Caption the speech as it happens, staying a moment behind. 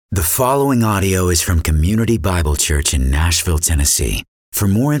The following audio is from Community Bible Church in Nashville, Tennessee. For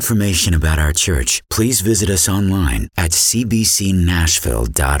more information about our church, please visit us online at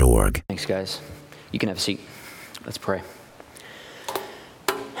cbcnashville.org. Thanks, guys. You can have a seat. Let's pray.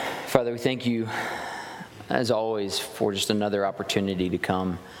 Father, we thank you, as always, for just another opportunity to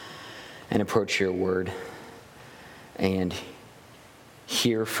come and approach your word and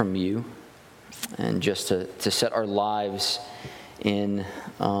hear from you, and just to set our lives in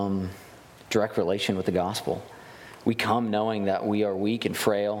direct relation with the gospel. We come knowing that we are weak and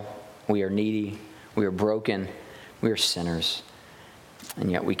frail, we are needy, we are broken, we are sinners.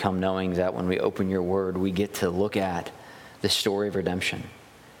 And yet we come knowing that when we open your word, we get to look at the story of redemption.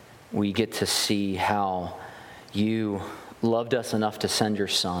 We get to see how you loved us enough to send your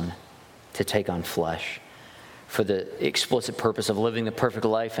son to take on flesh for the explicit purpose of living the perfect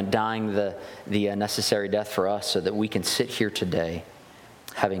life and dying the necessary death for us, so that we can sit here today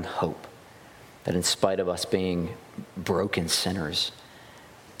having hope that in spite of us being broken sinners,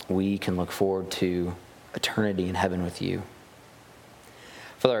 we can look forward to eternity in heaven with you.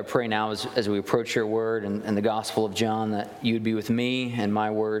 Father, I pray now as we approach your word and the Gospel of John, that you would be with me and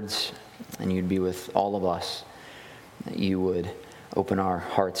my words, and you'd be with all of us, that you would open our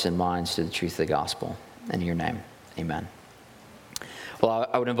hearts and minds to the truth of the gospel. In your name, amen. Well,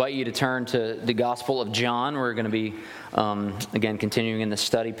 I would invite you to turn to the Gospel of John. We're going to be, again, continuing in the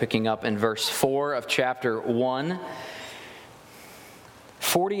study, picking up in verse 4 of chapter 1.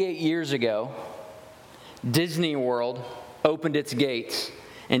 48 years ago, Disney World opened its gates,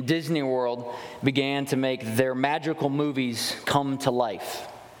 and Disney World began to make their magical movies come to life.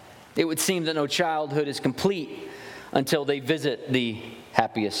 It would seem that no childhood is complete until they visit the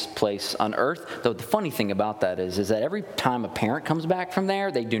happiest place on earth. Though the funny thing about that is that every time a parent comes back from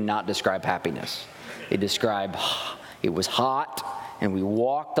there, they do not describe happiness. They describe, it was hot, and we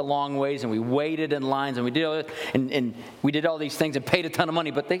walked a long ways, and we waited in lines, and we did all these things and paid a ton of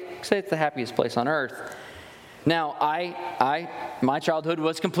money, but they say it's the happiest place on earth. Now, my childhood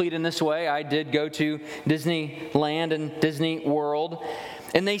was complete in this way. I did go to Disneyland and Disney World.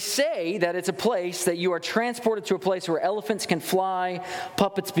 And they say that it's a place that you are transported to a place where elephants can fly,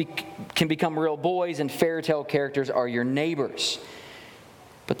 puppets can become real boys, and fairy tale characters are your neighbors.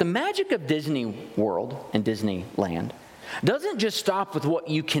 But the magic of Disney World and Disneyland doesn't just stop with what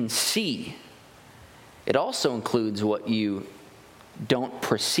you can see. It also includes what you don't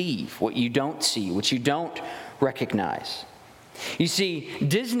perceive, what you don't see, what you don't recognize. You see,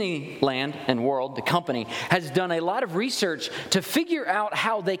 Disneyland and World, the company, has done a lot of research to figure out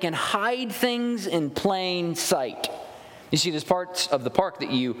how they can hide things in plain sight. You see, there's parts of the park that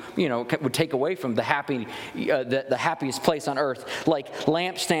you would take away from the happiest place on earth, like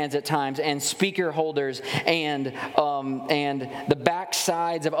lampstands at times, and speaker holders, and the back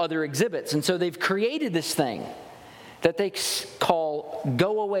sides of other exhibits. And so they've created this thing that they call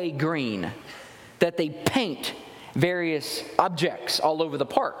Go Away Green, that they paint various objects all over the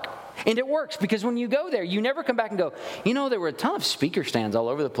park. And it works, because when you go there, you never come back and go, there were a ton of speaker stands all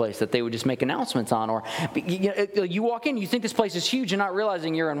over the place that they would just make announcements on. Or you walk in, you think this place is huge, and not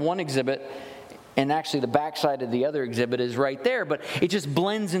realizing you're in one exhibit, and actually the backside of the other exhibit is right there, but it just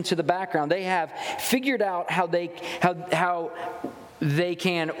blends into the background. They have figured out how they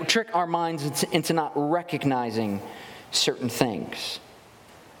can trick our minds into not recognizing certain things.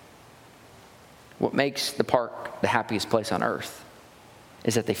 What makes the park the happiest place on earth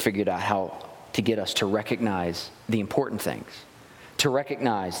is that they figured out how to get us to recognize the important things, to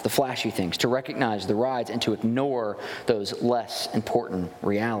recognize the flashy things, to recognize the rides, and to ignore those less important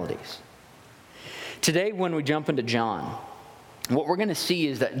realities. Today, when we jump into John, what we're going to see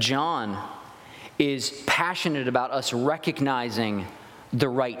is that John is passionate about us recognizing the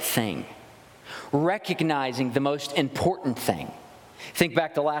right thing, recognizing the most important thing. Think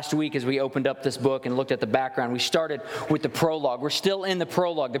back to last week as we opened up this book and looked at the background. We started with the prologue. We're still in the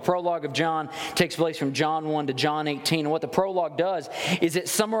prologue. The prologue of John takes place from John 1 to John 18. And what the prologue does is it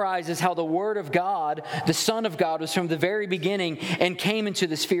summarizes how the Word of God, the Son of God, was from the very beginning and came into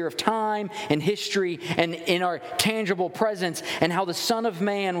the sphere of time and history and in our tangible presence, and how the Son of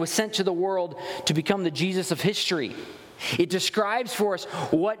Man was sent to the world to become the Jesus of history. It describes for us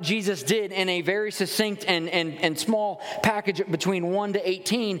what Jesus did in a very succinct and small package between 1 to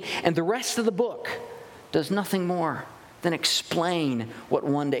 18, and the rest of the book does nothing more than explain what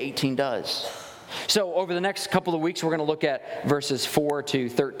 1 to 18 does. So over the next couple of weeks, we're going to look at verses 4 to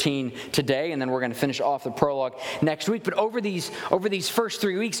 13 today, and then we're going to finish off the prologue next week. But over these first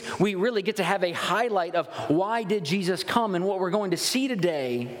 3 weeks, we really get to have a highlight of why did Jesus come, and what we're going to see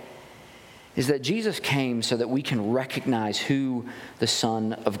today is that Jesus came so that we can recognize who the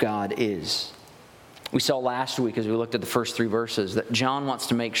Son of God is. We saw last week as we looked at the first 3 verses that John wants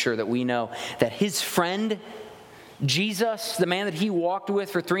to make sure that we know that his friend, Jesus, the man that he walked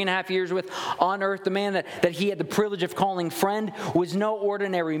with for 3.5 years with on earth, the man that he had the privilege of calling friend, was no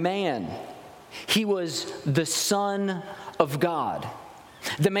ordinary man. He was the Son of God.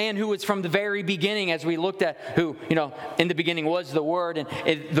 The man who was from the very beginning, as we looked at, who, in the beginning was the Word, and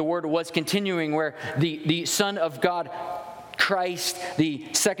the Word was continuing, where the Son of God, Christ, the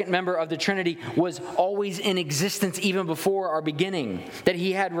second member of the Trinity, was always in existence even before our beginning. That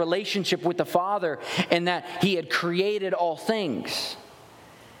he had relationship with the Father and that he had created all things.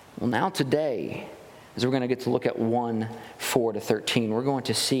 Well, now today, as we're going to get to look at 1:4-13, we're going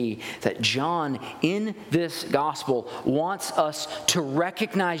to see that John in this gospel wants us to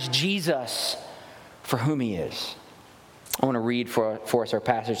recognize Jesus for whom he is. I want to read for us our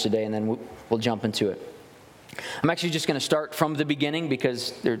passage today, and then we'll jump into it. I'm actually just going to start from the beginning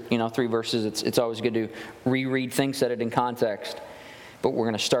because there are 3 verses. It's always good to reread things, set it in context. But we're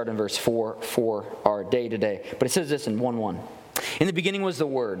going to start in verse 4 for our day today. But it says this in 1:1. In the beginning was the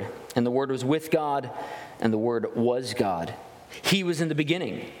Word, and the Word was with God, and the Word was God. He was in the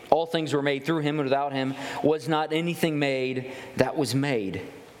beginning. All things were made through him, and without him was not anything made that was made.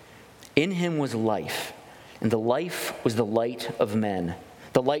 In him was life, and the life was the light of men.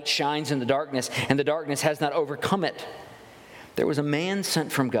 The light shines in the darkness, and the darkness has not overcome it. There was a man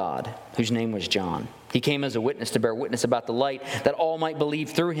sent from God, whose name was John. He came as a witness to bear witness about the light, that all might believe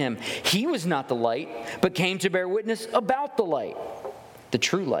through him. He was not the light, but came to bear witness about the light. The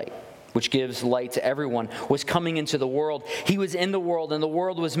true light, which gives light to everyone, was coming into the world. He was in the world, and the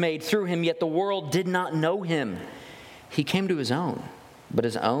world was made through him, yet the world did not know him. He came to his own, but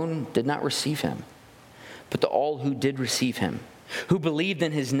his own did not receive him. But to all who did receive him, who believed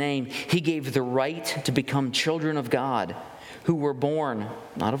in his name, he gave the right to become children of God, who were born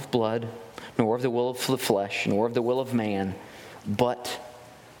not of blood, nor of the will of the flesh, nor of the will of man, but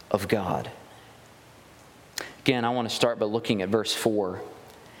of God. Again, I want to start by looking at verse 4.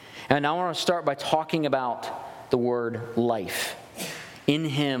 And I want to start by talking about the word life. In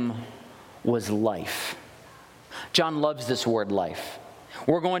him was life. John loves this word life.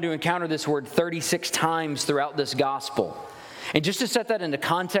 We're going to encounter this word 36 times throughout this gospel. And just to set that into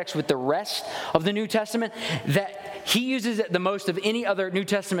context with the rest of the New Testament, that he uses it the most of any other New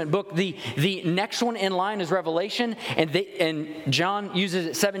Testament book. The next one in line is Revelation, and John uses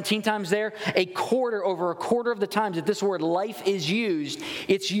it 17 times there. Over a quarter of the times that this word life is used,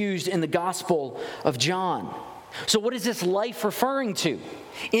 it's used in the Gospel of John. So what is this life referring to?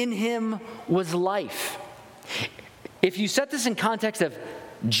 In him was life. If you set this in context of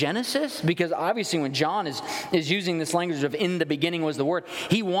Genesis, because obviously when John is using this language of in the beginning was the Word,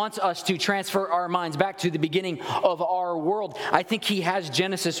 he wants us to transfer our minds back to the beginning of our world. I think he has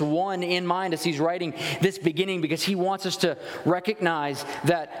Genesis 1 in mind as he's writing this beginning, because he wants us to recognize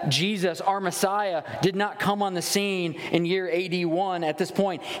that Jesus, our Messiah, did not come on the scene in year AD 1 at this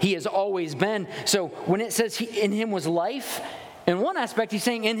point. He has always been. So when it says in him was life, in one aspect, he's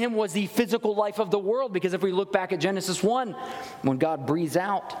saying in him was the physical life of the world, because if we look back at Genesis 1, when God breathes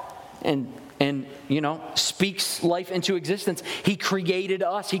out and speaks life into existence, he created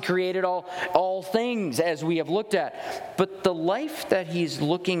us. He created all things, as we have looked at. But the life that he's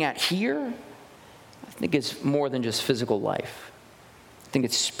looking at here, I think is more than just physical life. I think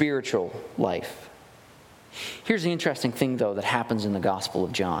it's spiritual life. Here's the interesting thing, though, that happens in the Gospel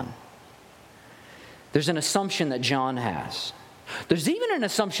of John. There's an assumption that John has. There's even an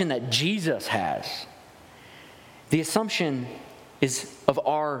assumption that Jesus has. The assumption is of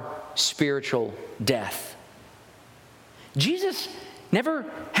our spiritual death. Jesus never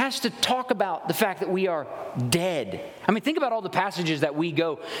has to talk about the fact that we are dead. I mean, think about all the passages that we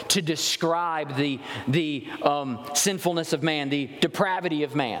go to describe the sinfulness of man, the depravity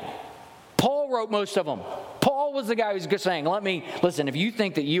of man. Paul wrote most of them. Paul was the guy who's saying, listen, if you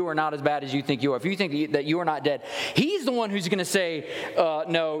think that you are not as bad as you think you are, if you think that you are not dead, he's the one who's going to say,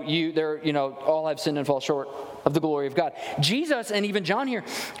 no, all have sinned and fall short of the glory of God. Jesus, and even John here,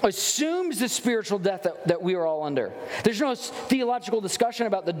 assumes the spiritual death that we are all under. There's no theological discussion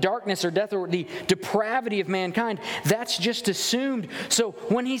about the darkness or death or the depravity of mankind. That's just assumed. So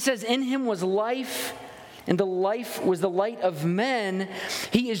when he says in him was life, and the life was the light of men,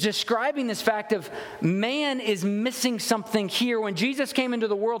 he is describing this fact of man is missing something here. When Jesus came into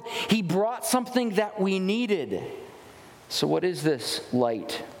the world, he brought something that we needed. So what is this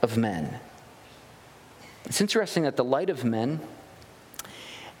light of men? It's interesting that the light of men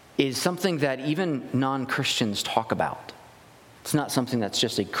is something that even non-Christians talk about. It's not something that's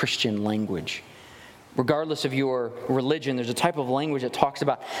just a Christian language. Regardless of your religion, there's a type of language that talks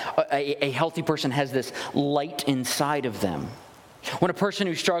about a healthy person has this light inside of them. When a person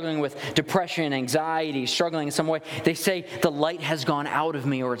who's struggling with depression, anxiety, struggling in some way, they say, the light has gone out of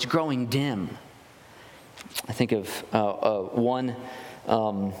me, or it's growing dim. I think of one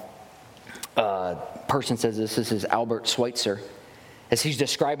person says this is Albert Schweitzer. As he's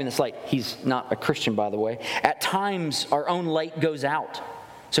describing this light, he's not a Christian, by the way. At times, our own light goes out.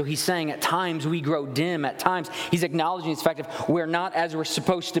 So he's saying at times we grow dim. At times, he's acknowledging this fact of we're not as we're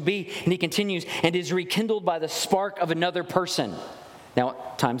supposed to be. And he continues, and is rekindled by the spark of another person. Now,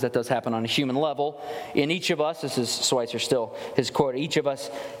 at times that does happen on a human level. In each of us, this is Schweitzer still, his quote, each of us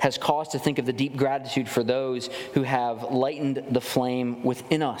has cause to think of the deep gratitude for those who have lightened the flame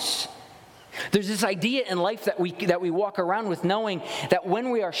within us. There's this idea in life that we walk around with, knowing that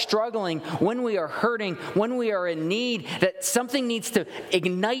when we are struggling, when we are hurting, when we are in need, that something needs to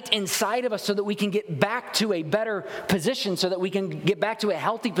ignite inside of us so that we can get back to a better position, so that we can get back to a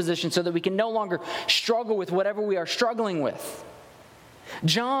healthy position, so that we can no longer struggle with whatever we are struggling with.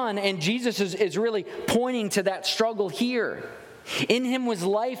 John and Jesus is really pointing to that struggle here. In him was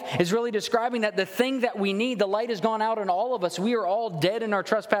life is really describing that the thing that we need, the light has gone out in all of us. We are all dead in our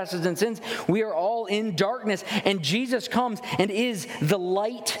trespasses and sins. We are all in darkness. And Jesus comes and is the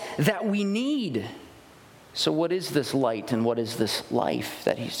light that we need. So what is this light and what is this life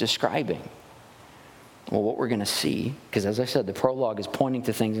that he's describing? Well, what we're going to see, because as I said, the prologue is pointing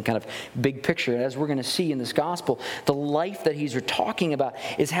to things in kind of big picture. And as we're going to see in this gospel, the life that he's talking about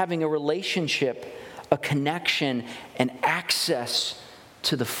is having a relationship, a connection, and access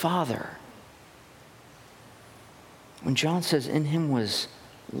to the Father. When John says in him was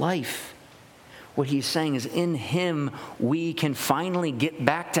life, what he's saying is in him we can finally get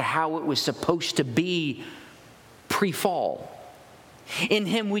back to how it was supposed to be pre-fall. In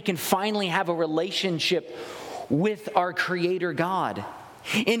him we can finally have a relationship with our Creator God.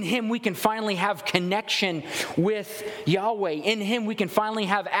 In him we can finally have connection with Yahweh. In him we can finally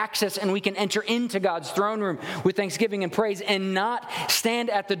have access and we can enter into God's throne room with thanksgiving and praise and not stand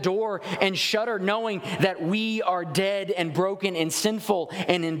at the door and shudder knowing that we are dead and broken and sinful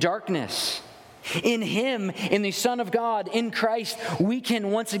and in darkness. In him, in the Son of God, in Christ, we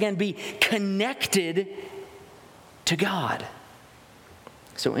can once again be connected to God.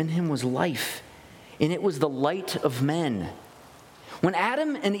 So in him was life, and it was the light of men. When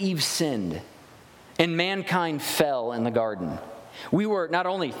Adam and Eve sinned and mankind fell in the garden, we were not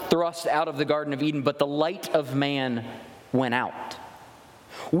only thrust out of the Garden of Eden, but the light of man went out.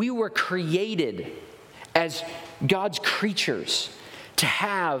 We were created as God's creatures to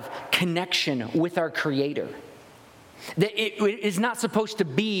have connection with our Creator. That it is not supposed to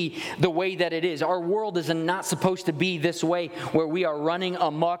be the way that it is. Our world is not supposed to be this way where we are running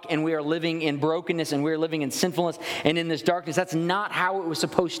amok and we are living in brokenness and we are living in sinfulness and in this darkness. That's not how it was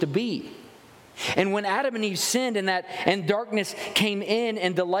supposed to be. And when Adam and Eve sinned and darkness came in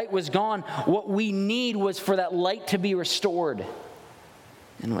and the light was gone, what we need was for that light to be restored.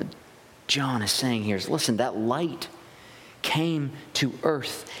 And what John is saying here is, listen, that light came to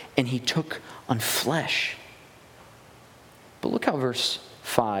earth and he took on flesh. But look how verse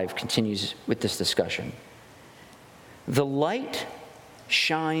 5 continues with this discussion. The light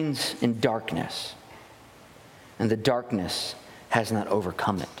shines in darkness, and the darkness has not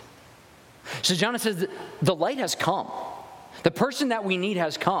overcome it. So John says the light has come. The person that we need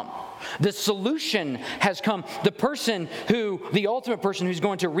has come. The solution has come. The ultimate person who's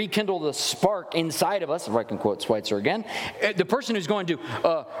going to rekindle the spark inside of us, if I can quote Schweitzer again, the person who's going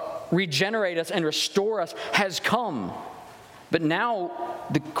to regenerate us and restore us has come. But now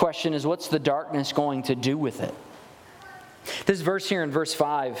the question is, what's the darkness going to do with it? This verse here in verse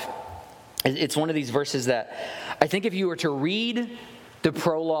 5, it's one of these verses that I think if you were to read the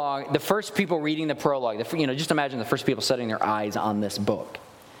prologue, the first people reading the prologue, just imagine the first people setting their eyes on this book.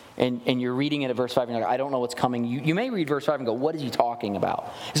 And you're reading it at verse 5 and you're like, I don't know what's coming. You may read verse 5 and go, what is he talking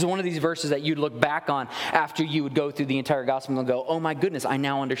about? This is one of these verses that you'd look back on after you would go through the entire gospel and go, oh my goodness, I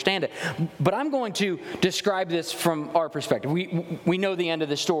now understand it. But I'm going to describe this from our perspective. We know the end of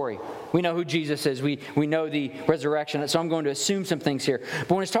the story. We know who Jesus is. We know the resurrection. So I'm going to assume some things here.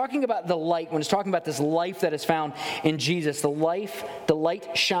 But when it's talking about the light, when it's talking about this life that is found in Jesus, the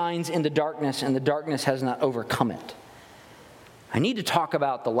light shines in the darkness and the darkness has not overcome it. I need to talk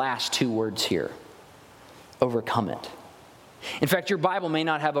about the last two words here, overcome it. In fact, your Bible may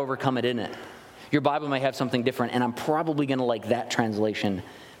not have overcome it in it. Your Bible may have something different, and I'm probably going to like that translation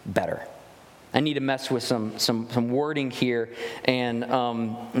better. I need to mess with some wording here, and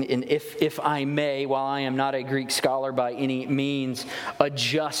if I may, while I am not a Greek scholar by any means,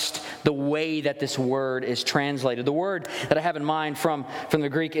 adjust the way that this word is translated. The word that I have in mind from the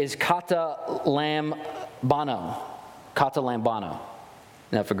Greek is kata lambano. Kata lambano.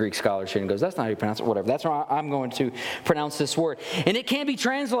 Now, if a Greek scholar shouldn't goes, that's not how you pronounce it, whatever. That's how I'm going to pronounce this word. And it can be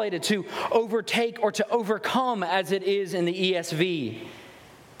translated to overtake or to overcome, as it is in the ESV.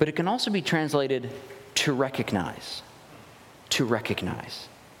 But it can also be translated to recognize. To recognize.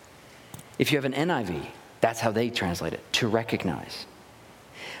 If you have an NIV, that's how they translate it, to recognize.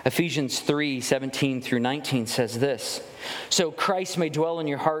 Ephesians 3:17 through 19 says this: "So Christ may dwell in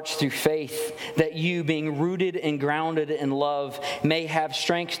your hearts through faith, that you, being rooted and grounded in love, may have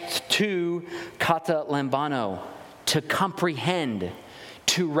strength to kata lambano, to comprehend,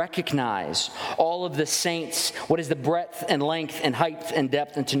 to recognize all of the saints, what is the breadth and length and height and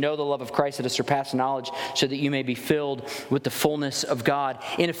depth, and to know the love of Christ that has surpassed knowledge, so that you may be filled with the fullness of God."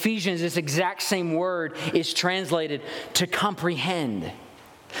 In Ephesians, this exact same word is translated to comprehend.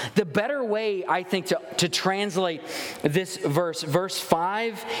 The better way, I think, to translate this verse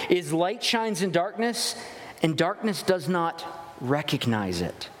 5, is light shines in darkness, and darkness does not recognize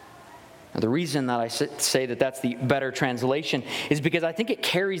it. Now, the reason that I say that that's the better translation is because I think it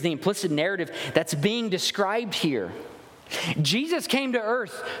carries the implicit narrative that's being described here. Jesus came to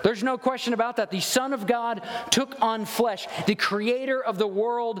earth. There's no question about that. The Son of God took on flesh. The creator of the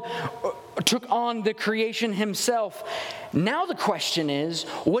world took on the creation himself. Now the question is,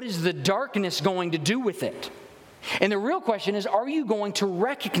 what is the darkness going to do with it? And the real question is, are you going to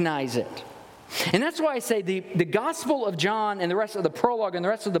recognize it? And that's why I say the Gospel of John and the rest of the prologue and the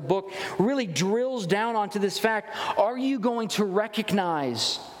rest of the book really drills down onto this fact. Are you going to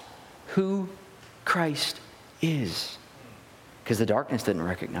recognize who Christ is? Because the darkness didn't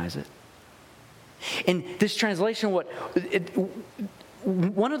recognize it. In this translation,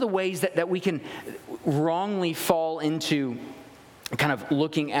 one of the ways that we can wrongly fall into kind of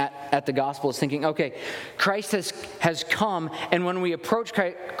looking at the gospel is thinking, okay, Christ has come, and when we approach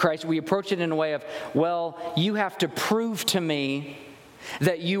Christ, we approach it in a way of, well, you have to prove to me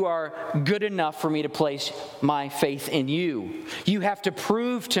that you are good enough for me to place my faith in you. You have to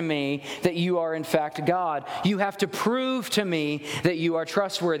prove to me that you are in fact God. You have to prove to me that you are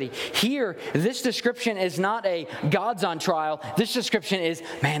trustworthy. Here, this description is not a God's on trial. This description is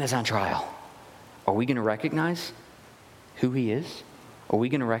man is on trial. Are we going to recognize who he is? Are we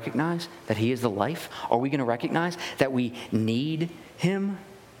going to recognize that he is the life? Are we going to recognize that we need him?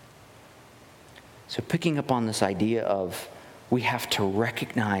 So picking up on this idea of we have to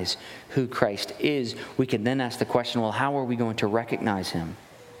recognize who Christ is, we can then ask the question, well, how are we going to recognize him?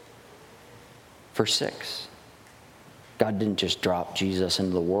 Verse 6. God didn't just drop Jesus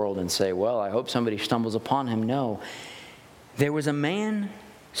into the world and say, well, I hope somebody stumbles upon him. No. There was a man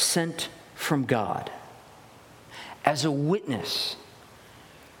sent from God as a witness,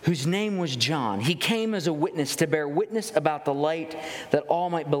 whose name was John. He came as a witness to bear witness about the light, that all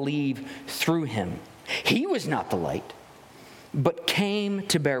might believe through him. He was not the light, but came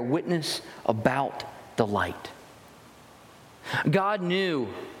to bear witness about the light. God knew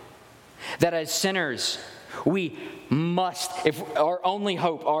that as sinners, we must, if our only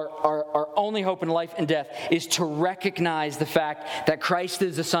hope, our only hope in life and death is to recognize the fact that Christ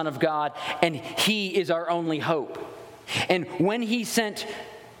is the Son of God and he is our only hope. And when he sent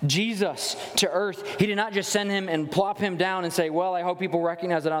Jesus to earth, he did not just send him and plop him down and say, well, I hope people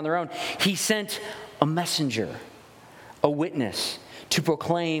recognize it on their own. He sent a messenger, a witness, to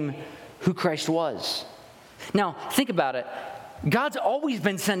proclaim who Christ was. Now, think about it. God's always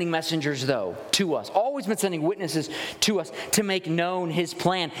been sending messengers, though, to us. Always been sending witnesses to us to make known his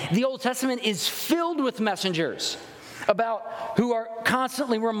plan. The Old Testament is filled with messengers who are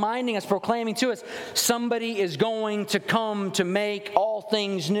constantly reminding us, proclaiming to us, somebody is going to come to make all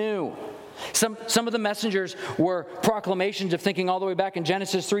things new. Some of the messengers were proclamations of thinking all the way back in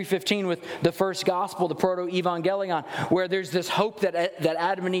Genesis 3:15 with the first gospel, the proto-evangelion, where there's this hope that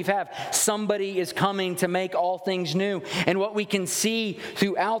Adam and Eve have. Somebody is coming to make all things new. And what we can see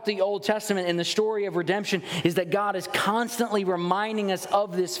throughout the Old Testament in the story of redemption is that God is constantly reminding us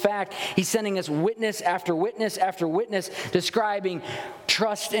of this fact. He's sending us witness after witness after witness, describing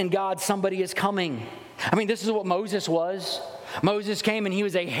trust in God, somebody is coming. I mean, this is what Moses was. Moses came and he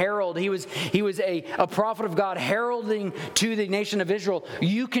was a herald. He was a prophet of God, heralding to the nation of Israel.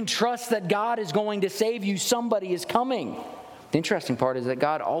 You can trust that God is going to save you. Somebody is coming. The interesting part is that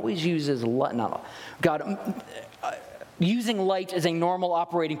God always uses using light as a normal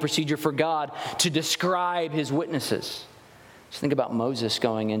operating procedure for God to describe his witnesses. Just think about Moses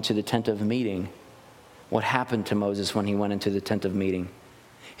going into the tent of meeting. What happened to Moses when he went into the tent of meeting?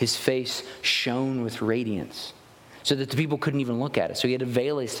 His face shone with radiance so that the people couldn't even look at it. So he had to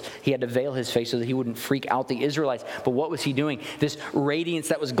veil his face so that he wouldn't freak out the Israelites. But what was he doing? This radiance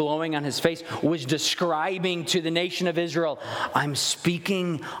that was glowing on his face was describing to the nation of Israel, I'm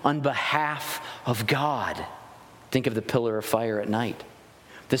speaking on behalf of God. Think of the pillar of fire at night.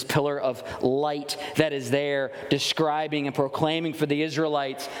 This pillar of light that is there describing and proclaiming for the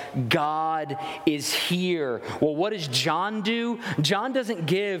Israelites, God is here. Well, what does John do? John doesn't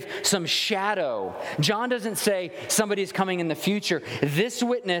give some shadow. John doesn't say somebody's coming in the future. This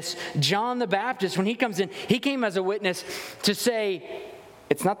witness, John the Baptist, when he comes in, he came as a witness to say,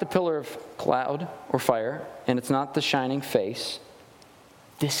 it's not the pillar of cloud or fire, and it's not the shining face.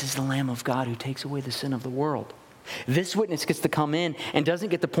 This is the Lamb of God who takes away the sin of the world. This witness gets to come in and doesn't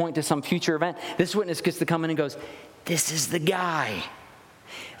get to point to some future event. This witness gets to come in and goes, this is the guy.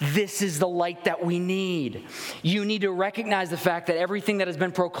 This is the light that we need. You need to recognize the fact that everything that has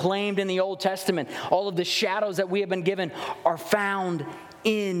been proclaimed in the Old Testament, all of the shadows that we have been given are found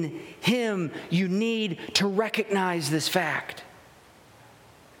in him. You need to recognize this fact.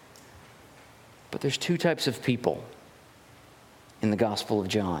 But there's two types of people in the Gospel of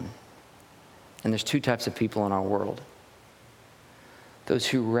John. And there's two types of people in our world. Those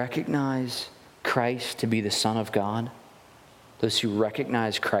who recognize Christ to be the Son of God. Those who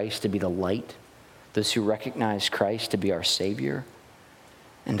recognize Christ to be the light. Those who recognize Christ to be our Savior.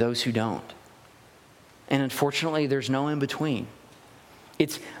 And those who don't. And unfortunately, there's no in between.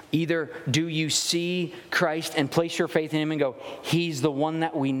 It's either do you see Christ and place your faith in him and go, he's the one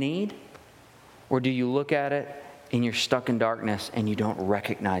that we need? Or do you look at it and you're stuck in darkness and you don't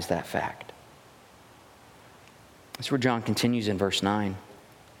recognize that fact? That's where John continues in verse 9.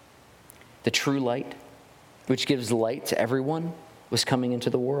 The true light, which gives light to everyone, was coming into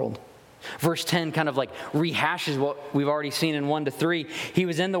the world. Verse 10 kind of like rehashes what we've already seen in 1-3. He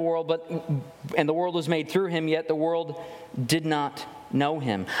was in the world, and the world was made through him, yet the world did not know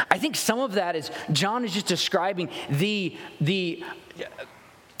him. I think some of that is John is just describing the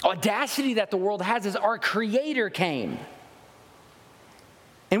audacity that the world has as our Creator came.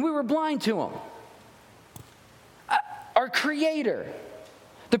 And we were blind to him. Our Creator,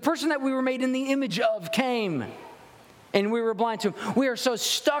 the person that we were made in the image of, came, and we were blind to him. We are so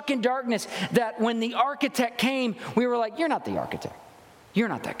stuck in darkness that when the architect came, we were like, you're not the architect. You're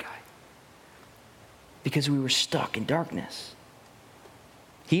not that guy. Because we were stuck in darkness.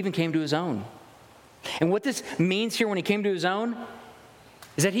 He even came to his own. And what this means here when he came to his own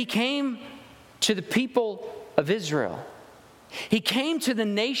is that he came to the people of Israel. He came to the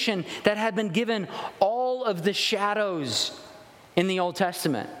nation that had been given all of the shadows in the Old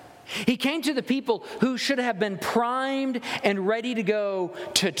Testament. He came to the people who should have been primed and ready to go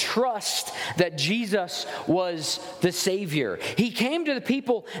to trust that Jesus was the Savior. He came to the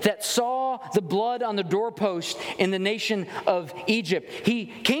people that saw the blood on the doorpost in the nation of Egypt. He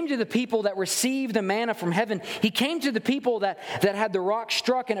came to the people that received the manna from heaven. He came to the people that had the rock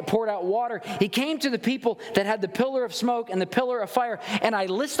struck and it poured out water. He came to the people that had the pillar of smoke and the pillar of fire. And I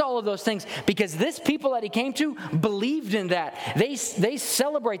list all of those things because this people that he came to believed in that. They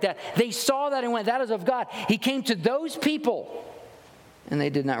celebrate that. They saw that and went, that is of God. He came to those people, and they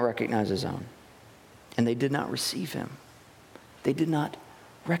did not recognize his own. And they did not receive him. They did not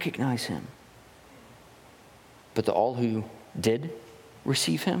recognize him. But to all who did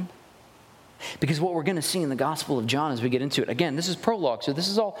receive him, because what we're going to see in the Gospel of John as we get into it, again, this is prologue, so this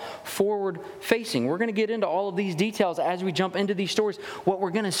is all forward-facing. We're going to get into all of these details as we jump into these stories. What we're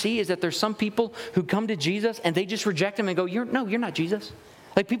going to see is that there's some people who come to Jesus and they just reject him and go, you're not Jesus.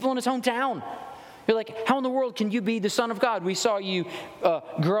 Like people in his hometown. You're like, how in the world can you be the Son of God? We saw you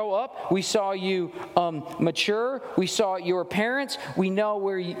grow up. We saw you mature. We saw your parents. We know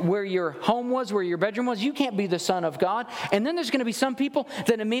where your home was, where your bedroom was. You can't be the Son of God. And then there's going to be some people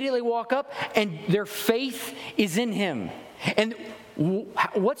that immediately walk up and their faith is in him. And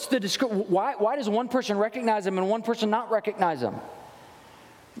what's the description? Why does one person recognize him and one person not recognize him?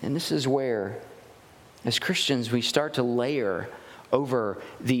 And this is where, as Christians, we start to layer over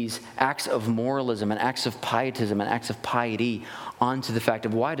these acts of moralism and acts of pietism and acts of piety onto the fact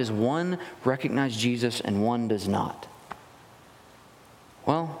of why does one recognize Jesus and one does not?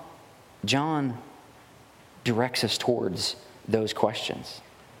 Well, John directs us towards those questions.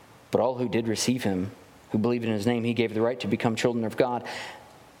 But all who did receive him, who believed in his name, he gave the right to become children of God.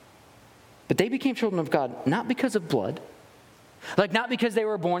 But they became children of God not because of blood, like not because they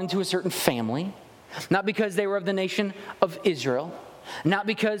were born into a certain family, not because they were of the nation of Israel, not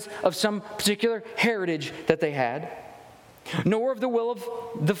because of some particular heritage that they had. nor of the will of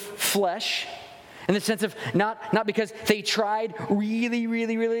the flesh, in the sense of not because they tried really,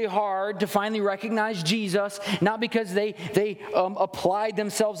 really, really hard to finally recognize Jesus, not because they applied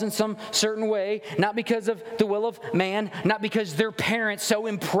themselves in some certain way, not because of the will of man, not because their parents so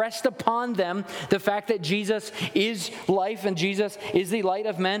impressed upon them the fact that Jesus is life and Jesus is the light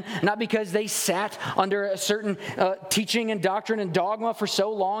of men, not because they sat under a certain teaching and doctrine and dogma for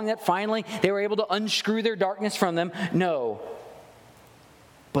so long that finally they were able to unscrew their darkness from them. No,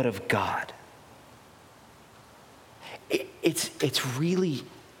 but of God. It's really,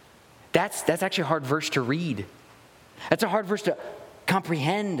 that's actually a hard verse to read. That's a hard verse to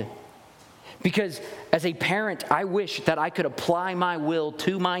comprehend. Because as a parent, I wish that I could apply my will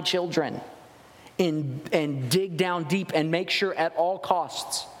to my children and dig down deep and make sure at all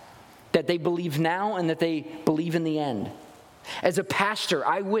costs that they believe now and that they believe in the end. As a pastor,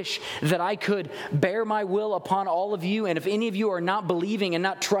 I wish that I could bear my will upon all of you, and if any of you are not believing and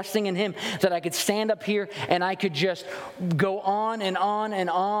not trusting in Him, that I could stand up here and I could just go on and on and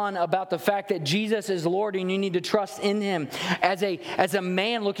on about the fact that Jesus is Lord and you need to trust in Him. As a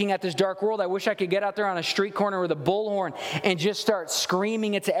man looking at this dark world, I wish I could get out there on a street corner with a bullhorn and just start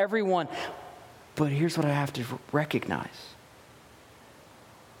screaming it to everyone. But here's what I have to recognize.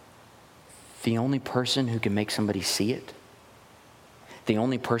 The only person who can make somebody see it, the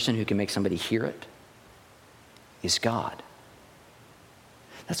only person who can make somebody hear it, is God.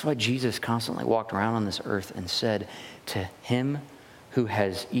 That's why Jesus constantly walked around on this earth and said, "To him who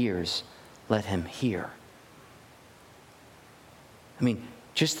has ears, let him hear." I mean,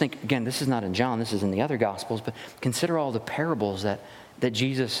 just think, again, this is not in John, this is in the other Gospels, but consider all the parables that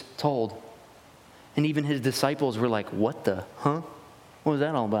Jesus told. And even his disciples were like, "What the, huh? What was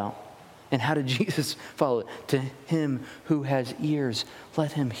that all about?" And how did Jesus follow it? To him who has ears,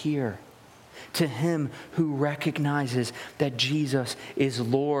 let him hear. To him who recognizes that Jesus is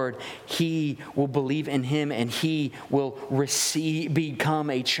Lord, he will believe in him and he will become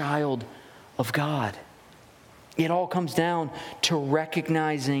a child of God. It all comes down to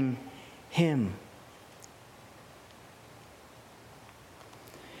recognizing him.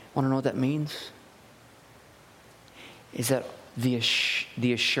 Want to know what that means? Is that the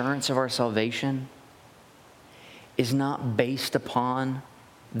assurance of our salvation is not based upon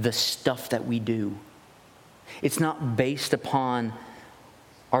the stuff that we do. It's not based upon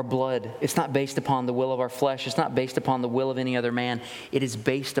our blood. It's not based upon the will of our flesh. It's not based upon the will of any other man. It is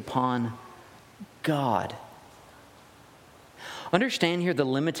based upon God. Understand here the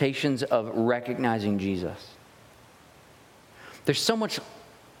limitations of recognizing Jesus. There's so much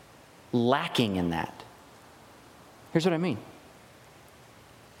lacking in that. Here's what I mean.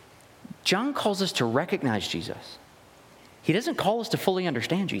 John calls us to recognize Jesus. He doesn't call us to fully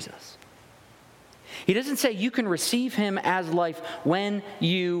understand Jesus. He doesn't say you can receive him as life when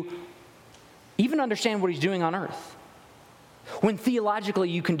you even understand what he's doing on earth. When theologically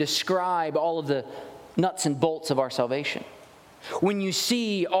you can describe all of the nuts and bolts of our salvation. When you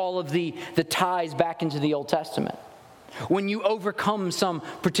see all of the ties back into the Old Testament. When you overcome some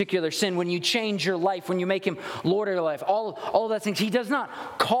particular sin, when you change your life, when you make him Lord of your life, all of those things. He does not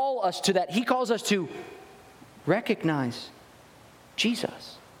call us to that. He calls us to recognize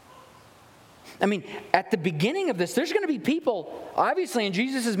Jesus. I mean, at the beginning of this, there's going to be people, obviously in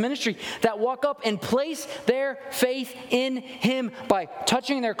Jesus' ministry, that walk up and place their faith in him by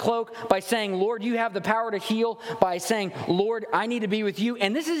touching their cloak, by saying, "Lord, you have the power to heal," by saying, "Lord, I need to be with you."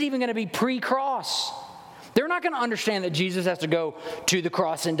 And this is even going to be pre-cross. They're not going to understand that Jesus has to go to the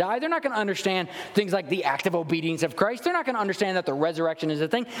cross and die. They're not going to understand things like the active obedience of Christ. They're not going to understand that the resurrection is a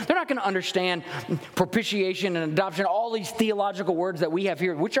thing. They're not going to understand propitiation and adoption, all these theological words that we have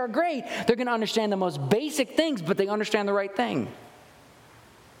here, which are great. They're going to understand the most basic things, but they understand the right thing.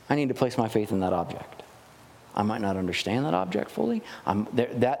 I need to place my faith in that object. I might not understand that object fully.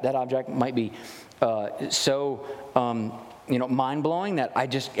 That object might be mind-blowing that I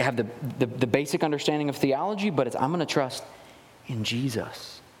just have the basic understanding of theology, but I'm going to trust in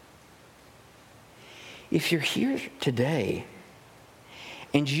Jesus. If you're here today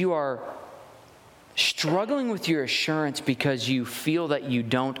and you are struggling with your assurance because you feel that you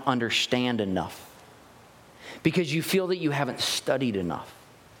don't understand enough, because you feel that you haven't studied enough,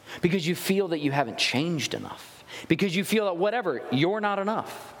 because you feel that you haven't changed enough, because you feel that whatever, you're not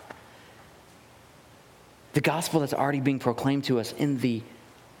enough, the gospel that's already being proclaimed to us in the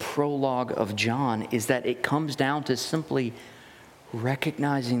prologue of John is that it comes down to simply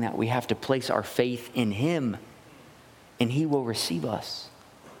recognizing that we have to place our faith in him and he will receive us.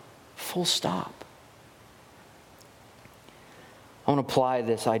 Full stop. I want to apply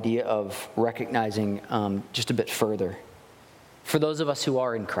this idea of recognizing just a bit further. for those of us who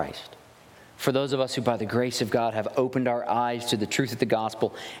are in Christ, for those of us who by the grace of God have opened our eyes to the truth of the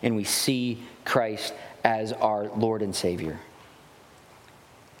gospel and we see Christ as our Lord and Savior.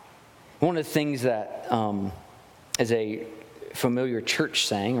 One of the things that is a familiar church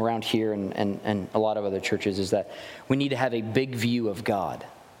saying around here and a lot of other churches is that we need to have a big view of God.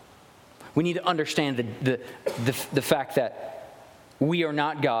 We need to understand the fact that we are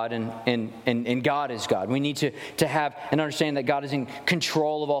not God and God is God. We need to have an understanding that God is in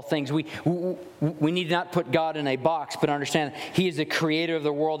control of all things. We need to not put God in a box, but understand that He is the creator of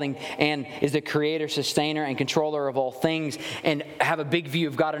the world and is the creator, sustainer, and controller of all things, and have a big view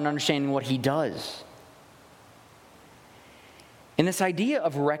of God and understanding what He does. And this idea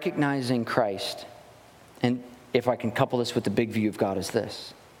of recognizing Christ, and if I can couple this with the big view of God, is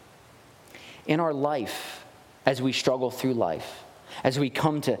this. In our life, as we struggle through life, as we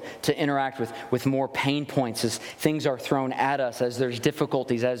come to interact with more pain points, as things are thrown at us, as there's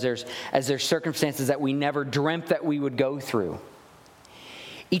difficulties, as there's circumstances that we never dreamt that we would go through,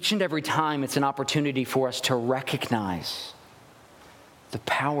 each and every time it's an opportunity for us to recognize the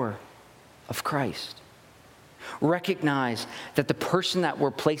power of Christ. Recognize that the person that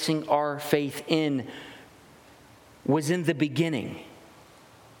we're placing our faith in was in the beginning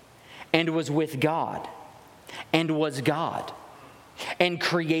and was with God and was God and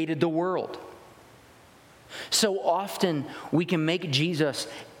created the world. So often we can make Jesus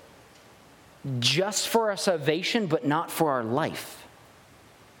just for our salvation, but not for our life.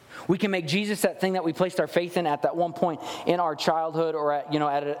 We can make Jesus that thing that we placed our faith in at that one point in our childhood or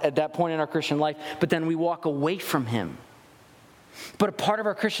at that point in our Christian life, but then we walk away from Him. But a part of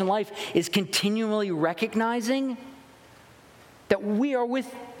our Christian life is continually recognizing that we are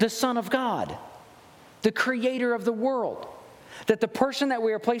with the Son of God, the creator of the world. That the person that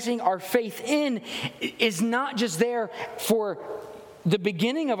we are placing our faith in is not just there for the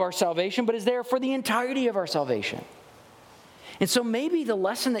beginning of our salvation, but is there for the entirety of our salvation. And so maybe the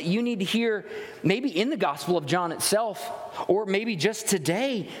lesson that you need to hear, maybe in the Gospel of John itself, or maybe just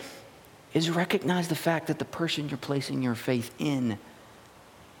today, is recognize the fact that the person you're placing your faith in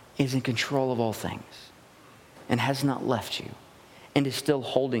is in control of all things and has not left you and is still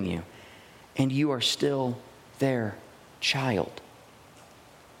holding you, and you are still their child.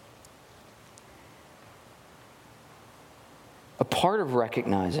 A part of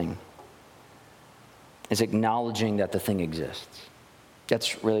recognizing is acknowledging that the thing exists.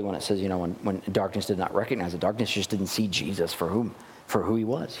 That's really when it says, when darkness did not recognize it, darkness just didn't see Jesus for who He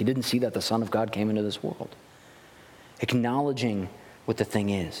was. He didn't see that the Son of God came into this world. Acknowledging what the thing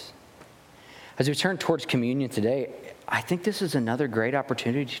is. As we turn towards communion today, I think this is another great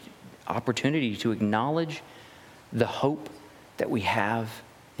opportunity to acknowledge the hope that we have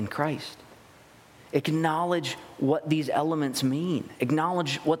in Christ. Acknowledge what these elements mean.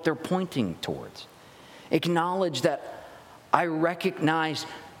 Acknowledge what they're pointing towards. Acknowledge that I recognize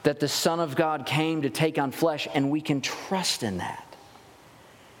that the Son of God came to take on flesh, and we can trust in that.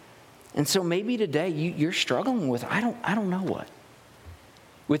 And so maybe today you're struggling with, I don't know what.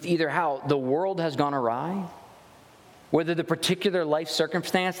 With either how the world has gone awry, whether the particular life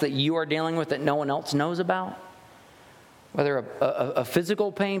circumstance that you are dealing with that no one else knows about, whether a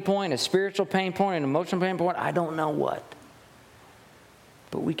physical pain point, a spiritual pain point, an emotional pain point, I don't know what.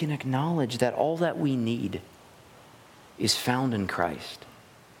 But we can acknowledge that all that we need is found in Christ.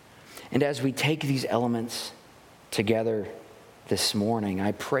 And as we take these elements together this morning,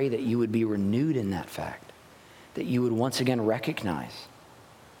 I pray that you would be renewed in that fact, that you would once again recognize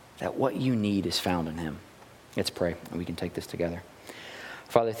that what you need is found in Him. Let's pray, and we can take this together.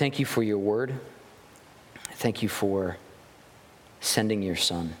 Father, thank you for your word. Thank you for sending your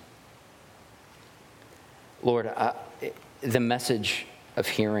Son. Lord, the message of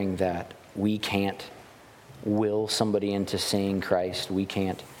hearing that we can't will somebody into seeing Christ, we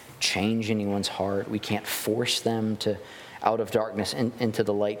can't change anyone's heart, we can't force them to out of darkness into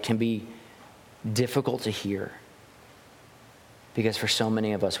the light, can be difficult to hear. Because for so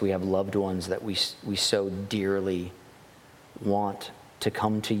many of us, we have loved ones that we so dearly want to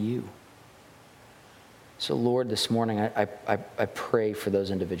come to you. So Lord, this morning, I pray for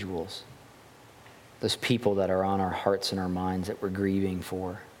those individuals, those people that are on our hearts and our minds that we're grieving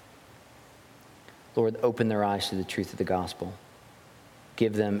for. Lord, open their eyes to the truth of the gospel.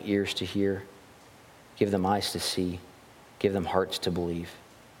 Give them ears to hear. Give them eyes to see. Give them hearts to believe.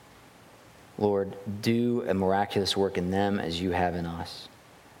 Lord, do a miraculous work in them as you have in us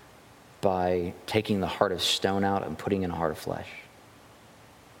by taking the heart of stone out and putting in a heart of flesh,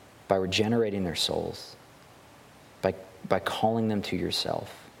 by regenerating their souls, by calling them to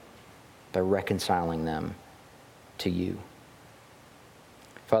yourself, by reconciling them to you.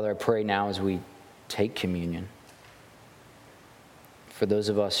 Father, I pray now as we take communion, for those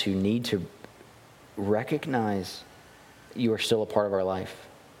of us who need to recognize you are still a part of our life,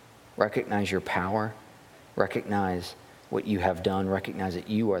 recognize your power, recognize what you have done, recognize that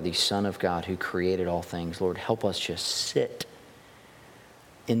you are the Son of God who created all things. Lord, help us just sit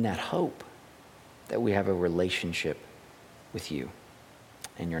in that hope that we have a relationship with you.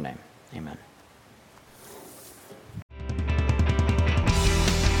 In your name, amen.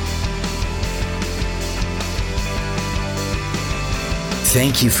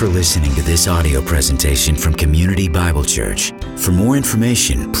 Thank you for listening to this audio presentation from Community Bible Church. For more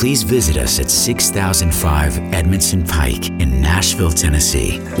information, please visit us at 6005 Edmondson Pike in Nashville,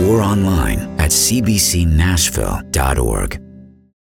 Tennessee, or online at cbcnashville.org.